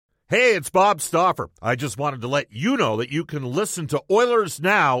Hey, it's Bob Stauffer. I just wanted to let you know that you can listen to Oilers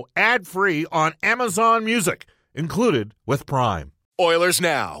Now ad-free on Amazon Music, included with Prime. Oilers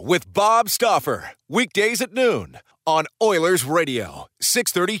Now with Bob Stauffer. Weekdays at noon on Oilers Radio,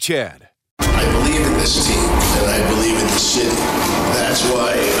 630 CHED. I believe in this team, and I believe in the city. That's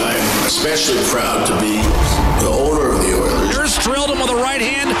why I'm especially proud to be the owner of the Oilers. Here's drilled him with a right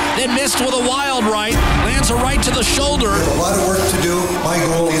hand, then missed with a wild right. Lands a right to the shoulder. A lot of work to do. My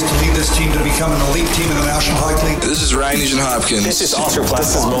goal is to lead this team to become an elite team in the National Hockey League. This is Ryan Nugent-Hopkins. This is Oscar Platt.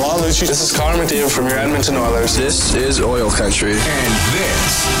 This is Milan Lucic. This is Connor McDavid from your Edmonton Oilers. This is Oil Country. And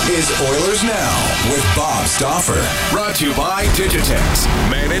this is Oilers Now with Bob Stauffer. Brought to you by Digitex.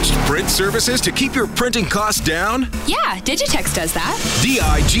 Managed print services to keep your printing costs down? Yeah, Digitex does that.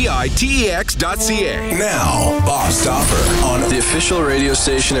 digitex.ca. Now, Bob Stauffer on the official radio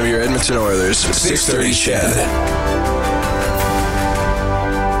station of your Edmonton Oilers, 630 CHED.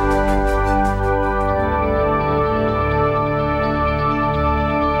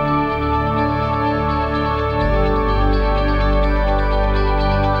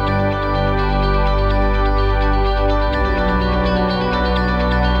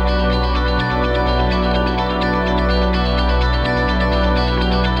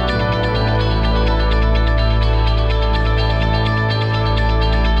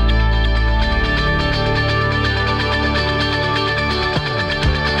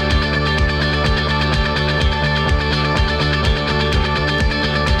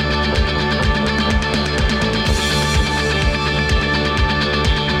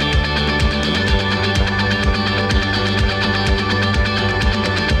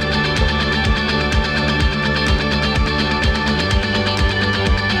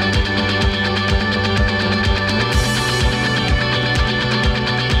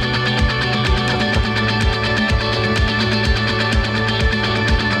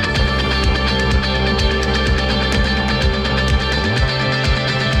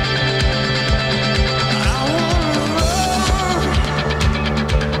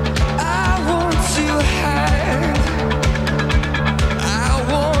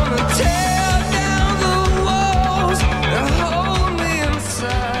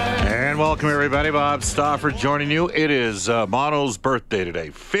 Bob Stauffer joining you. It is Mono's birthday today,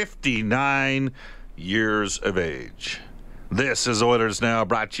 59 years of age. This is Oilers Now,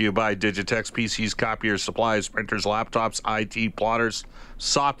 brought to you by Digitex, PCs, copiers, supplies, printers, laptops, IT, plotters,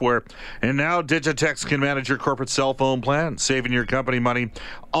 software. And now Digitex can manage your corporate cell phone plan, saving your company money.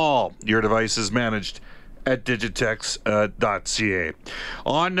 All your devices managed at digitex.ca.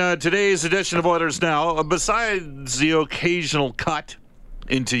 On today's edition of Oilers Now, besides the occasional cut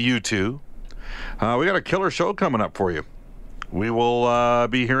into U2, we got a killer show coming up for you. We will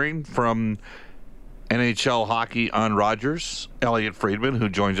be hearing from NHL Hockey on Rogers, Elliot Friedman, who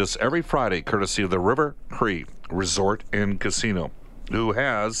joins us every Friday, courtesy of the River Cree Resort and Casino, who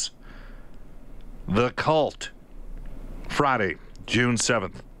has The Cult Friday, June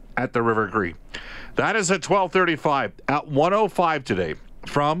 7th at the River Cree. That is at 12:35. At 1:05 today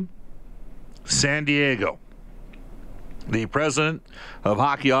from San Diego, the president of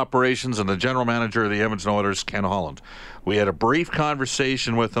hockey operations and the general manager of the Edmonton Oilers, Ken Holland. We had a brief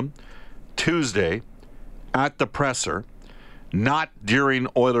conversation with him Tuesday at the presser, not during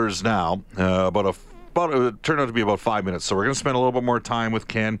Oilers Now, it turned out to be about 5 minutes. So we're going to spend a little bit more time with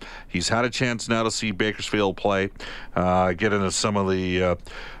Ken. He's had a chance now to see Bakersfield play, get into some of the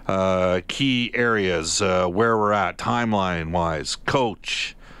key areas, where we're at, timeline-wise,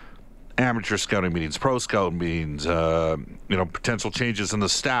 coach, amateur scouting meetings, pro scout meetings, potential changes in the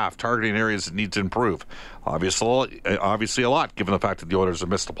staff, targeting areas that need to improve. Obviously a lot, given the fact that the Oilers have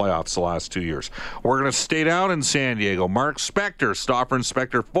missed the playoffs the last 2 years. We're going to stay down in San Diego. Mark Spector, Stauffer and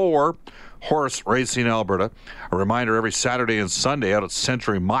Spector for Horse Racing Alberta. A reminder, every Saturday and Sunday out at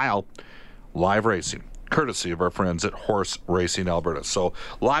Century Mile, live racing, courtesy of our friends at Horse Racing Alberta. So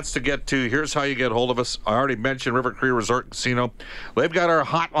lots to get to. Here's how you get hold of us. I already mentioned River Cree Resort Casino. They've got our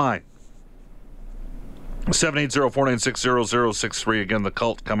hotline, 780-496-0063. Again, The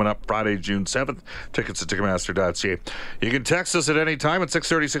Cult coming up Friday, June 7th. Tickets at Ticketmaster.ca. You can text us at any time at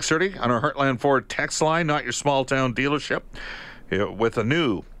 630 on our Heartland Ford text line, not your small town dealership. With a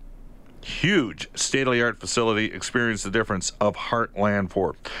new, huge state-of-the-art facility, experience the difference of Heartland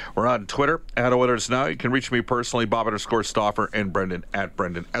Ford. We're on Twitter at Oilers Now. You can reach me personally, Bob_Stauffer, and Brendan at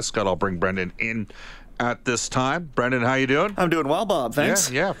Brendan Escott. I'll bring Brendan in at this time. Brendan, how you doing? I'm doing well, Bob. Thanks.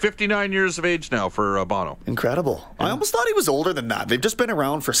 Yeah. 59 years of age now for Bono. Incredible. Yeah. I almost thought he was older than that. They've just been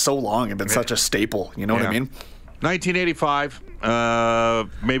around for so long and been such a staple. You know what I mean? 1985,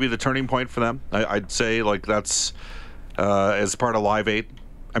 maybe the turning point for them. I'd say, like, that's as part of Live 8.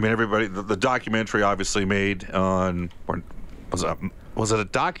 I mean, everybody, the documentary obviously made on, was it a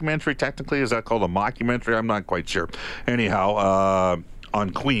documentary technically? Is that called a mockumentary? I'm not quite sure. Anyhow, on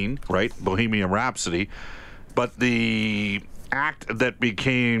Queen, right? Bohemian Rhapsody. But the act that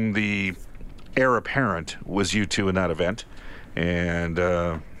became the heir apparent was U2 in that event.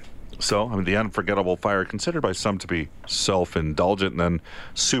 And so, I mean, the Unforgettable Fire, considered by some to be self-indulgent, and then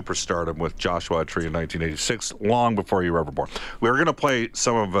superstardom with Joshua Tree in 1986, long before you were ever born. We were going to play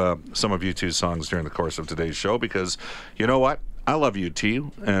some of U2's songs during the course of today's show because, you know what? I love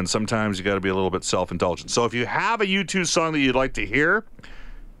U2, and sometimes you got to be a little bit self-indulgent. So if you have a U2 song that you'd like to hear,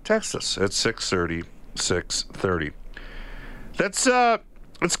 text us at 630-630.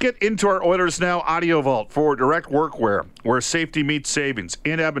 Let's get into our Oilers Now audio vault for Direct Workwear, where safety meets savings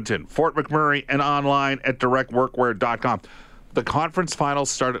in Edmonton, Fort McMurray, and online at directworkwear.com. The conference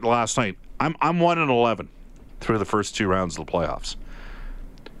finals started last night. I'm 1-11 through the first 2 rounds of the playoffs.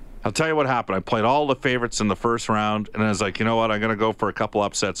 I'll tell you what happened. I played all the favorites in the first round, and I was like, you know what? I'm going to go for a couple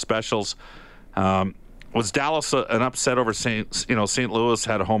upset specials. Was Dallas an upset over St. Louis?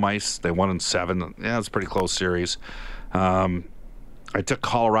 Had home ice. They won in 7. Yeah, it's a pretty close series. I took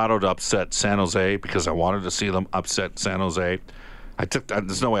Colorado to upset San Jose because I wanted to see them upset San Jose.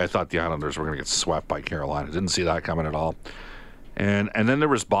 There's no way I thought the Islanders were going to get swept by Carolina. Didn't see that coming at all. And then there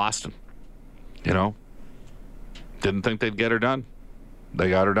was Boston. Didn't think they'd get her done. They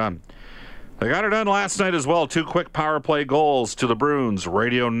got her done. They got her done last night as well. 2 quick power play goals to the Bruins,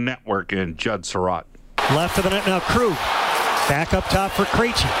 Radio Network, and Judd Surratt. Left of the net now, Krug. Back up top for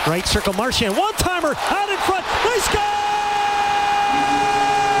Krejci. Right circle, Marchand. One-timer out in front. They score!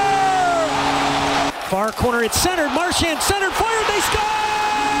 Far corner, it's centered. Marchand centered, fired, they score!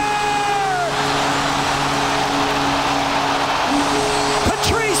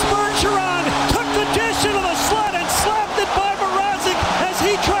 Patrice Bergeron took the dish into the slot and slapped it by Mrazek as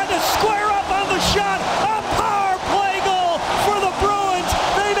he tried to square up on the shot. A power play goal for the Bruins.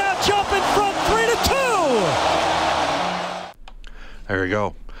 They now jump in front 3-2. There you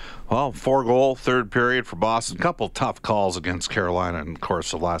go. Well, 4-goal third period for Boston. A couple tough calls against Carolina. And, of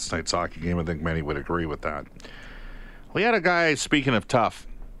course, the last night's hockey game, I think many would agree with that. We had a guy, speaking of tough,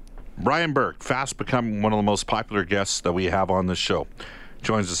 Brian Burke, fast becoming one of the most popular guests that we have on this show.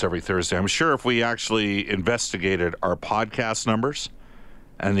 Joins us every Thursday. I'm sure if we actually investigated our podcast numbers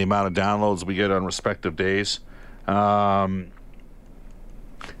and the amount of downloads we get on respective days,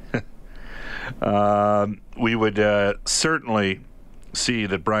 we would certainly see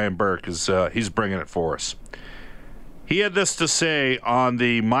that Brian Burke is he's bringing it for us. He had this to say on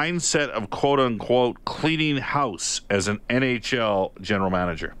the mindset of quote-unquote cleaning house as an NHL general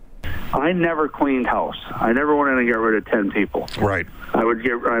manager. I never cleaned house. I never went in and got rid of 10 people. Right. I would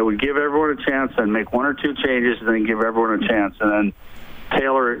give everyone a chance and make 1 or 2 changes and then give everyone a chance and then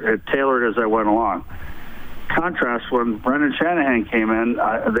tailor it as I went along. Contrast, when Brendan Shanahan came in,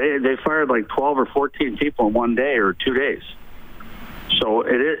 they fired like 12 or 14 people in 1 day or 2 days. So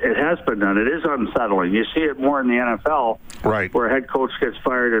it has been done. It is unsettling. You see it more in the NFL, right, where a head coach gets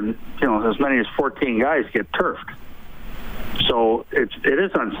fired and as many as 14 guys get turfed. So it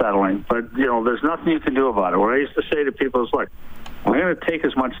is unsettling, but there's nothing you can do about it. What I used to say to people is, look, I'm going to take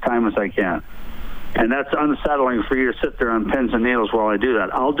as much time as I can, and that's unsettling for you to sit there on pins and needles while I do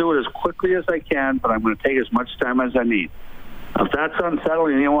that. I'll do it as quickly as I can, but I'm going to take as much time as I need. If that's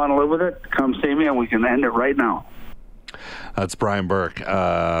unsettling and you want to live with it, come see me and we can end it right now. That's Brian Burke.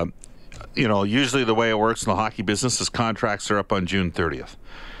 Usually the way it works in the hockey business is contracts are up on June 30th.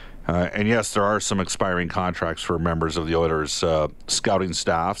 And yes, there are some expiring contracts for members of the Oilers' scouting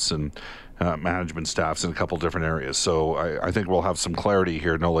staffs and management staffs in a couple different areas. So I think we'll have some clarity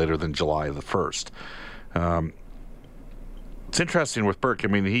here no later than July the 1st. It's interesting with Burke. I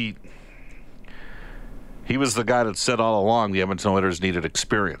mean, he was the guy that said all along the Edmonton Oilers needed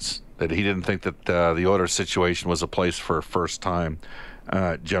experience, that he didn't think that the Oilers situation was a place for a first-time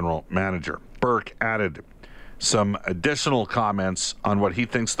general manager. Burke added some additional comments on what he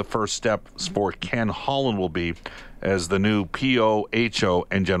thinks the first steps for Ken Holland will be as the new POHO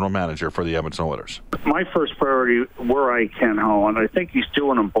and general manager for the Edmonton Oilers. My first priority, were I Ken Holland, I think he's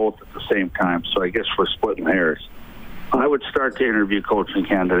doing them both at the same time, so I guess we're splitting hairs. I would start to interview coaching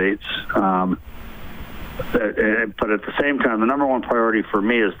candidates, but at the same time, the number one priority for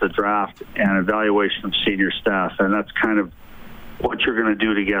me is the draft and evaluation of senior staff, and that's kind of what you're going to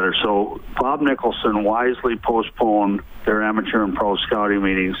do together. So Bob Nicholson wisely postponed their amateur and pro scouting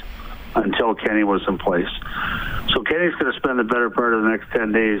meetings until Kenny was in place. So Kenny's going to spend the better part of the next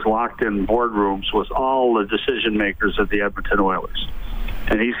 10 days locked in boardrooms with all the decision makers at the Edmonton Oilers.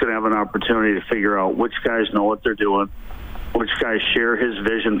 And he's going to have an opportunity to figure out which guys know what they're doing, which guys share his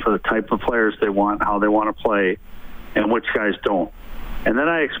vision for the type of players they want, how they want to play, and which guys don't. And then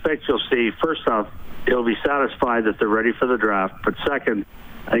I expect you'll see, first off, he'll be satisfied that they're ready for the draft. But second,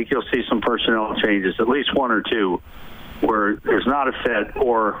 I think you'll see some personnel changes, at least one or two, where there's not a fit,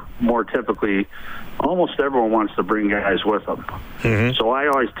 or more typically, almost everyone wants to bring guys with them. Mm-hmm. So I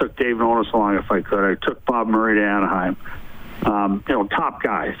always took Dave Nonis along if I could. I took Bob Murray to Anaheim. Top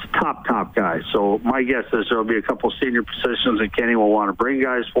guys. So my guess is there'll be a couple senior positions that Kenny will want to bring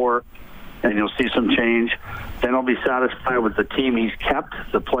guys for, and you'll see some change. Then he'll be satisfied with the team he's kept,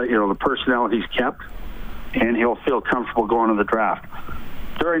 the personnel he's kept, and he'll feel comfortable going to the draft.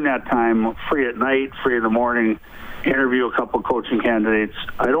 During that time, free at night, free in the morning, interview a couple coaching candidates.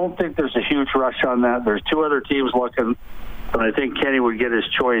 I don't think there's a huge rush on that. There's two other teams looking, but I think Kenny would get his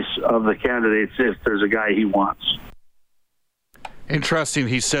choice of the candidates if there's a guy he wants. Interesting.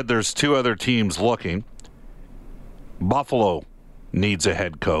 He said there's two other teams looking. Buffalo needs a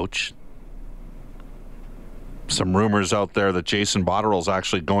head coach. Some rumors out there that Jason Botterill's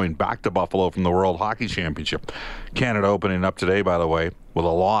actually going back to Buffalo from the World Hockey Championship. Canada opening up today, by the way, with a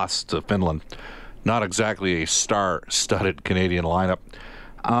loss to Finland. Not exactly a star-studded Canadian lineup.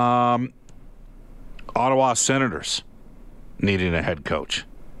 Ottawa Senators needing a head coach.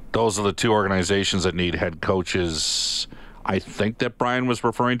 Those are the two organizations that need head coaches, I think, that Brian was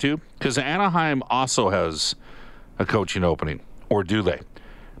referring to. Because Anaheim also has a coaching opening. Or do they?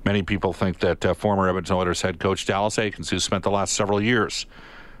 Many people think that former Edmonton Oilers head coach Dallas Eakins, who spent the last several years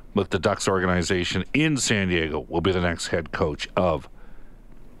with the Ducks organization in San Diego, will be the next head coach of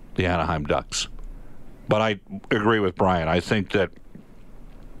the Anaheim Ducks. But I agree with Brian. I think that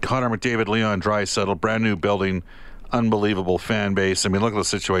Connor McDavid, Leon Draisaitl, brand new building, unbelievable fan base. I mean, look at the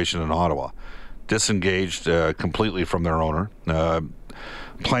situation in Ottawa. Disengaged completely from their owner,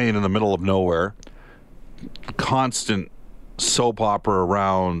 playing in the middle of nowhere, constant soap opera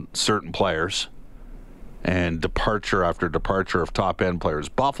around certain players, and departure after departure of top-end players.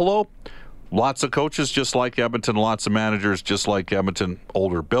 Buffalo, lots of coaches just like Edmonton, lots of managers just like Edmonton,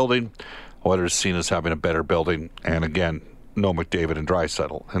 older building. Oilers seen as having a better building, and again, no McDavid and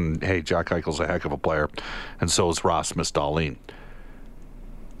Draisaitl. And hey, Jack Eichel's a heck of a player, and so is Rasmus Dahlin.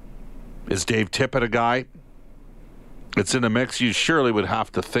 Is Dave Tippett a guy that's in the mix? You surely would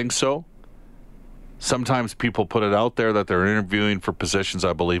have to think so. Sometimes people put it out there that they're interviewing for positions.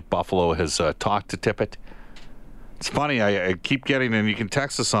 I believe Buffalo has talked to Tippett. It's funny, I keep getting, and you can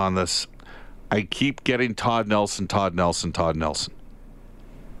text us on this, I keep getting Todd Nelson.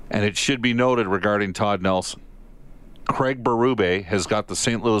 And it should be noted regarding Todd Nelson, Craig Berube has got the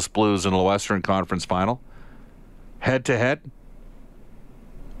St. Louis Blues in the Western Conference Final. Head-to-head,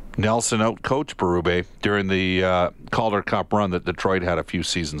 Nelson out-coached Berube during the Calder Cup run that Detroit had a few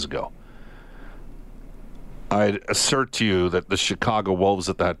seasons ago. I'd assert to you that the Chicago Wolves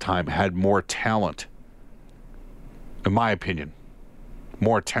at that time had more talent, in my opinion,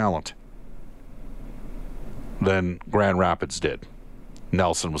 more talent than Grand Rapids did.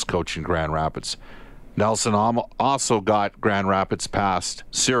 Nelson was coaching Grand Rapids. Nelson also got Grand Rapids past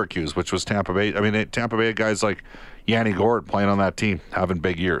Syracuse, which was Tampa Bay. I mean, Tampa Bay had guys like Yanni Gourde playing on that team, having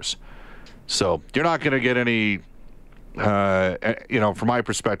big years. So you're not going to get any, from my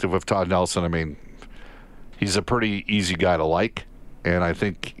perspective with Todd Nelson, I mean, he's a pretty easy guy to like, and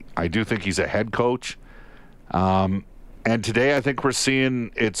I do think he's a head coach. And today I think we're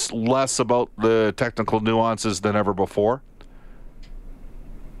seeing it's less about the technical nuances than ever before,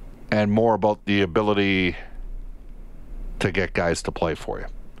 and more about the ability to get guys to play for you.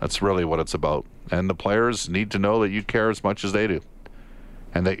 That's really what it's about. And the players need to know that you care as much as they do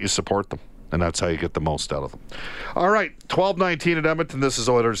and that you support them. And that's how you get the most out of them. All right, 12:19 at Edmonton. This is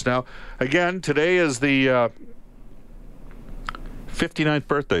Oilers Now. Again, today is the 59th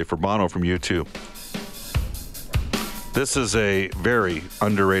birthday for Bono from U2. This is a very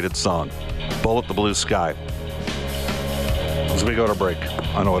underrated song, Bullet the Blue Sky. As we go to break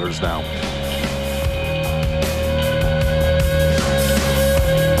on Oilers Now.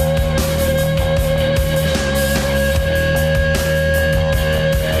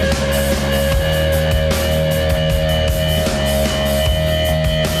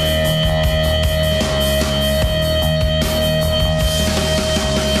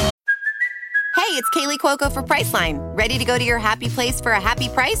 It's Kaylee Cuoco for Priceline. Ready to go to your happy place for a happy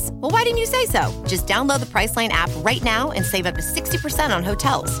price? Well, why didn't you say so? Just download the Priceline app right now and save up to 60% on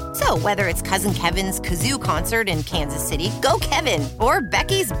hotels. So whether it's Cousin Kevin's Kazoo Concert in Kansas City, go Kevin, or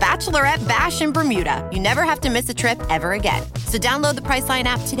Becky's Bachelorette Bash in Bermuda, you never have to miss a trip ever again. So download the Priceline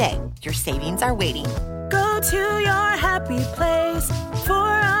app today. Your savings are waiting. Go to your happy place for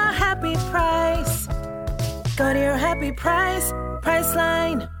a happy price. Go to your happy price,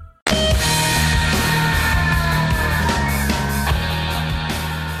 Priceline.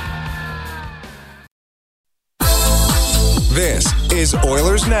 This is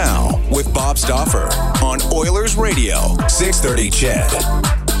Oilers Now with Bob Stauffer on Oilers Radio, 630 CHED.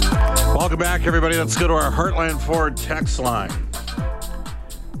 Welcome back, everybody. Let's go to our Heartland Ford text line.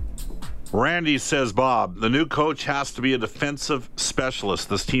 Randy says, Bob, the new coach has to be a defensive specialist.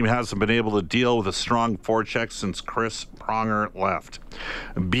 This team hasn't been able to deal with a strong forecheck since Chris Pronger left.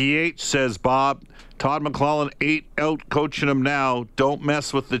 BH says, Bob, Todd McLellan ain't out coaching him now. Don't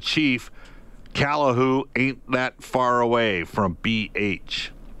mess with the chief. Calahoo ain't that far away from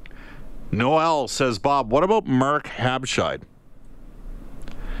BH. Noel says, Bob, what about Mark Habscheid?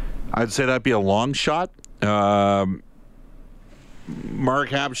 I'd say that'd be a long shot. Mark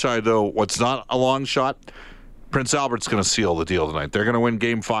Habscheid, though, what's not a long shot, Prince Albert's going to seal the deal tonight. They're going to win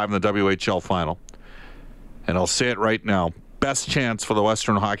Game 5 in the WHL final. And I'll say it right now, best chance for the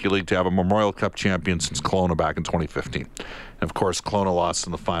Western Hockey League to have a Memorial Cup champion since Kelowna back in 2015. And, of course, Kelowna lost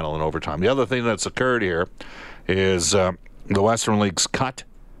in the final in overtime. The other thing that's occurred here is the Western League's cut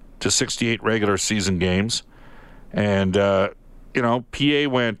to 68 regular season games. And, PA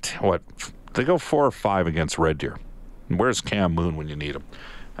went, they go 4 or 5 against Red Deer. Where's Cam Moon when you need him?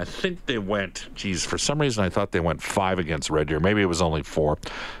 I think they went, for some reason I thought they went 5 against Red Deer. Maybe it was only 4.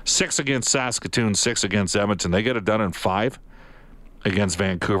 6 against Saskatoon, 6 against Edmonton. They get it done in 5 against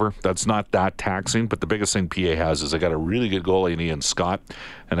Vancouver. That's not that taxing, but the biggest thing PA has is they got a really good goalie in Ian Scott,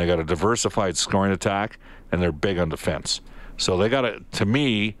 and they got a diversified scoring attack, and they're big on defense. So they got to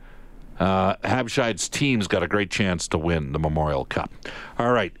me, Habscheid's team's got a great chance to win the Memorial Cup.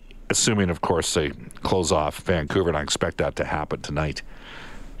 All right. Assuming, of course, they close off Vancouver, and I expect that to happen tonight.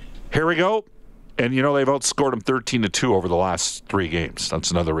 Here we go. And, they've outscored them 13-2 over the last 3 games.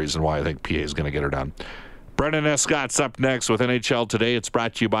 That's another reason why I think PA is going to get her done. Brendan Escott's up next with NHL Today. It's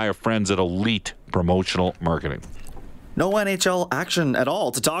brought to you by our friends at Elite Promotional Marketing. No NHL action at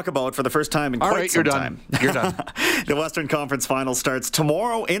all to talk about for the first time in quite some time. You're done. The Western Conference Final starts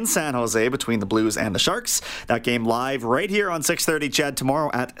tomorrow in San Jose between the Blues and the Sharks. That game live right here on 630 CHED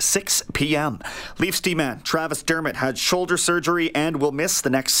tomorrow at 6 p.m. Leafs D-man Travis Dermott had shoulder surgery and will miss the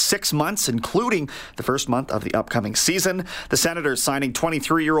next 6 months, including the first month of the upcoming season. The Senators signing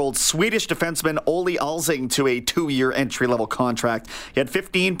 23-year-old Swedish defenseman Olle Alsing to a 2-year entry-level contract. He had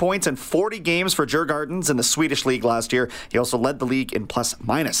 15 points in 40 games for Djurgårdens in the Swedish league last year. He also led the league in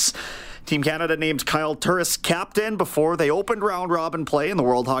plus-minus. Team Canada named Kyle Turris captain before they opened round-robin play in the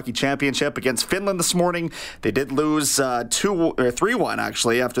World Hockey Championship against Finland this morning. They did lose 3-1,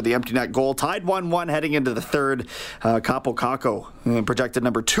 actually, after the empty net goal. Tied 1-1 heading into the third. Kaapo Kakko, projected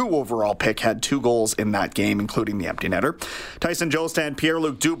number 2 overall pick, had 2 goals in that game, including the empty netter. Tyson Jost and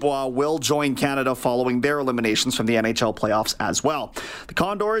Pierre-Luc Dubois will join Canada following their eliminations from the NHL playoffs as well. The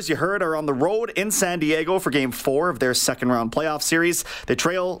Condors, you heard, are on the road in San Diego for Game 4 of their second-round playoff series. They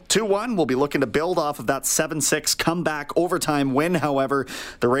trail 2-1. Will be looking to build off of that 7-6 comeback overtime win. However,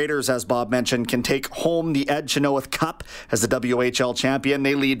 the Raiders, as Bob mentioned, can take home the Ed Chynoweth Cup as the WHL champion.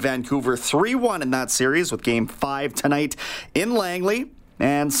 They lead Vancouver 3-1 in that series with Game 5 tonight in Langley.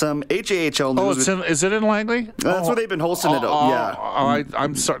 And some HAHL news. Is it in Langley? That's where they've been hosting it. Yeah.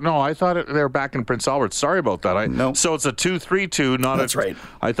 I'm sorry. No, I thought they were back in Prince Albert. Sorry about that. No. So it's a 2-3-2, not That's right.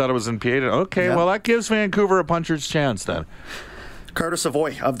 I thought it was in PA. Okay, well, that gives Vancouver a puncher's chance then. Carter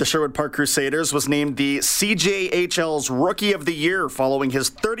Savoy of the Sherwood Park Crusaders was named the CJHL's Rookie of the Year following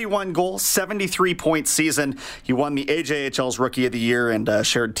his 31-goal, 73-point season. He won the AJHL's Rookie of the Year and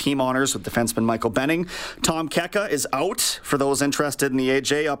shared team honors with defenseman Michael Benning. Tom Keka is out for those interested in the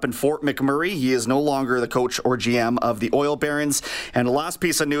AJ up in Fort McMurray. He is no longer the coach or GM of the Oil Barons. And the last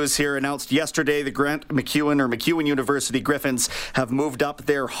piece of news here, announced yesterday, the Grant McEwen University Griffins have moved up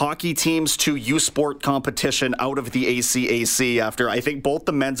their hockey teams to U-Sport competition out of the ACAC after I think both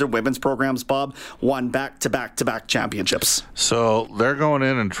the men's and women's programs, Bob, won back-to-back championships. So they're going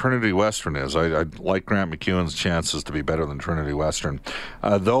in, and Trinity Western is. I like Grant McEwen's chances to be better than Trinity Western.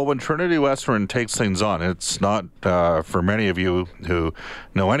 Though when Trinity Western takes things on, it's not, for many of you who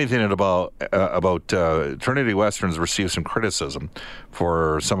know anything about Trinity Western's received some criticism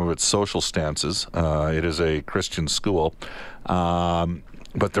for some of its social stances. It is a Christian school.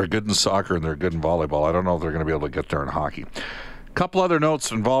 But they're good in soccer and they're good in volleyball. I don't know if they're going to be able to get there in hockey. Couple other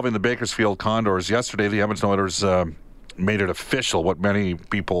notes involving the Bakersfield Condors. Yesterday, the Edmonton Oilers made it official, what many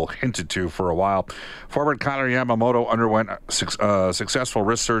people hinted to for a while. Forward Kailer Yamamoto underwent successful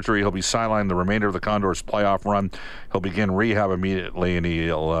wrist surgery. He'll be sidelined the remainder of the Condors playoff run. He'll begin rehab immediately, and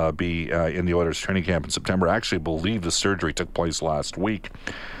he'll be in the Oilers training camp in September. I actually believe the surgery took place last week.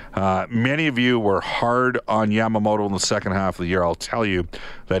 Many of you were hard on Yamamoto in the second half of the year. I'll tell you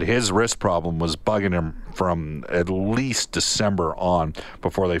that his wrist problem was bugging him from at least December on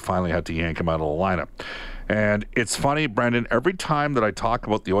before they finally had to yank him out of the lineup. And it's funny, Brendan, every time that I talk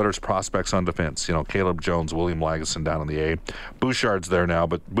about the Oilers prospects on defense, Caleb Jones, William Lagesson down in the A, Bouchard's there now,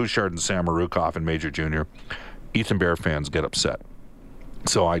 but Bouchard and Sam Marukov and Major Jr., Ethan Bear fans get upset.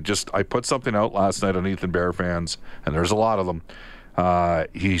 So I put something out last night on Ethan Bear fans, and there's a lot of them.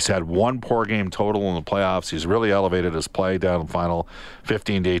 He's had one poor game total in the playoffs. He's really elevated his play down in the final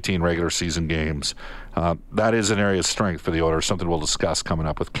 15 to 18 regular season games. That is an area of strength for the Oilers, something we'll discuss coming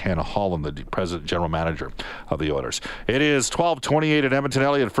up with Ken Holland, the president general manager of the Oilers. It is 12:28 at Edmonton.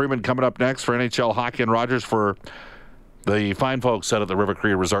 Elliott Freeman coming up next for NHL Hockey and Rogers for the fine folks out at the River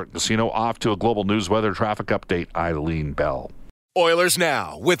Cree Resort and Casino. Off to a global news weather traffic update, Eileen Bell. Oilers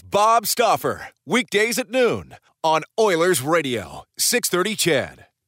Now with Bob Stauffer. Weekdays at noon on Oilers Radio, 630 CHED.